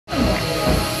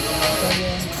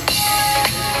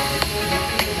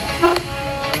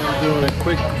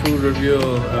quick food review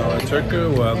of Ala Turka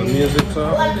while the music's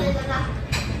off,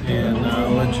 and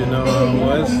I'll let you know how it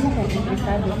was.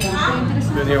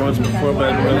 Been here once before,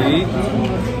 but I didn't really eat.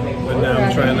 But now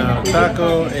I'm trying out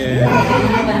taco and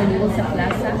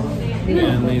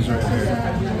these right here.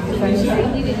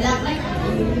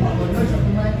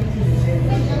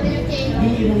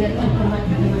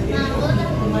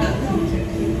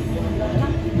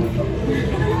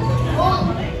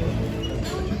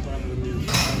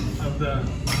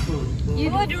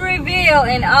 Food reveal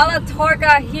in Ala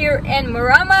Turka here in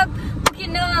Maramag,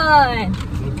 Bukidnon.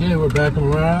 Okay, we're back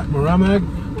in Maramag.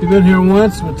 We've been here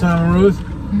once with Tom and Ruth. I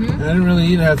didn't really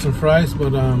eat. I had some fries,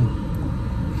 but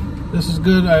this is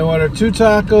good. I ordered 2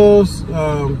 tacos,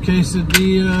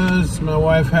 quesadillas. My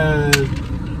wife had...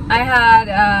 I had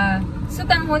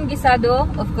sutanghon gisado,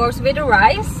 of course, with the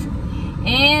rice,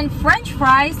 and French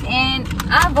fries and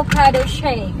avocado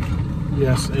shake.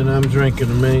 Yes, and I'm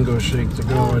drinking a mango shake to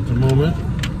go at the moment.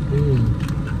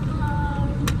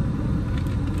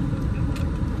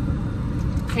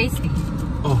 Tasty.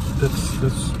 Oh, that's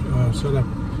set up.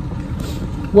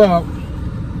 Well,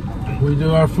 we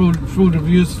do our food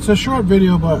reviews. It's a short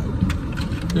video, but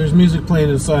there's music playing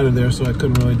inside of there, so I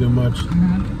couldn't really do much.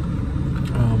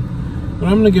 But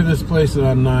I'm gonna give this place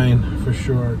a 9 for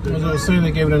sure. As I was saying,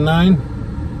 they gave it a 9.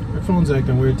 My phone's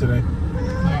acting weird today.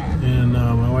 Yeah. And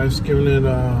my wife's giving it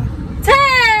a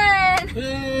 10!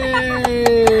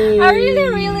 Hey! I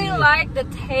really like the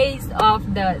taste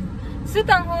of the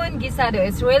sutanghon gisado.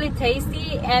 It's really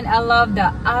tasty, and I love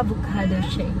the avocado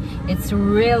shake. It's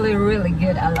really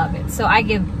good. I love it. So I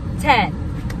give 10.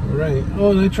 All right.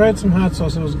 Oh, they tried some hot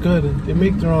sauce. It was good. They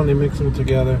make their own. They mix them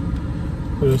together.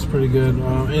 But it was pretty good.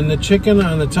 And the chicken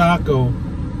on the taco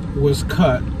was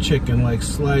cut chicken, like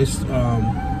sliced,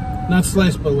 not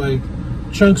sliced, but like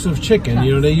chunks of chicken.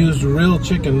 You know, they used real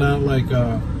chicken, not like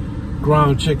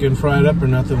ground chicken fried up or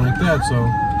nothing like that. So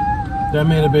that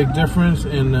made a big difference.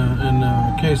 And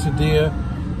quesadilla,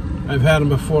 I've had them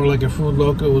before, like at Food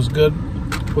Loco. It was good,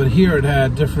 but here it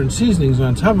had different seasonings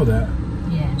on top of that.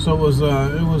 Yeah. So it was you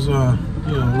know,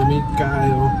 lamit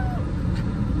gallo.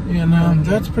 And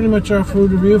that's pretty much our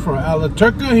food review for Ala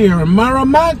Turka here in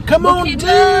Maramag. Come on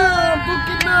down,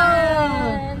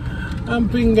 Bukidnon. I'm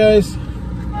Ping, guys.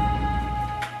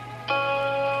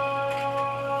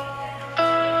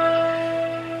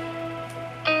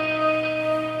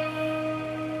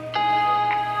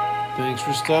 Thanks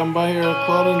for stopping by here at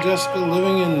Claude and Jessica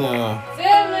living in the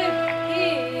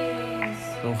Philippines.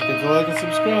 Don't forget to like and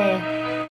subscribe.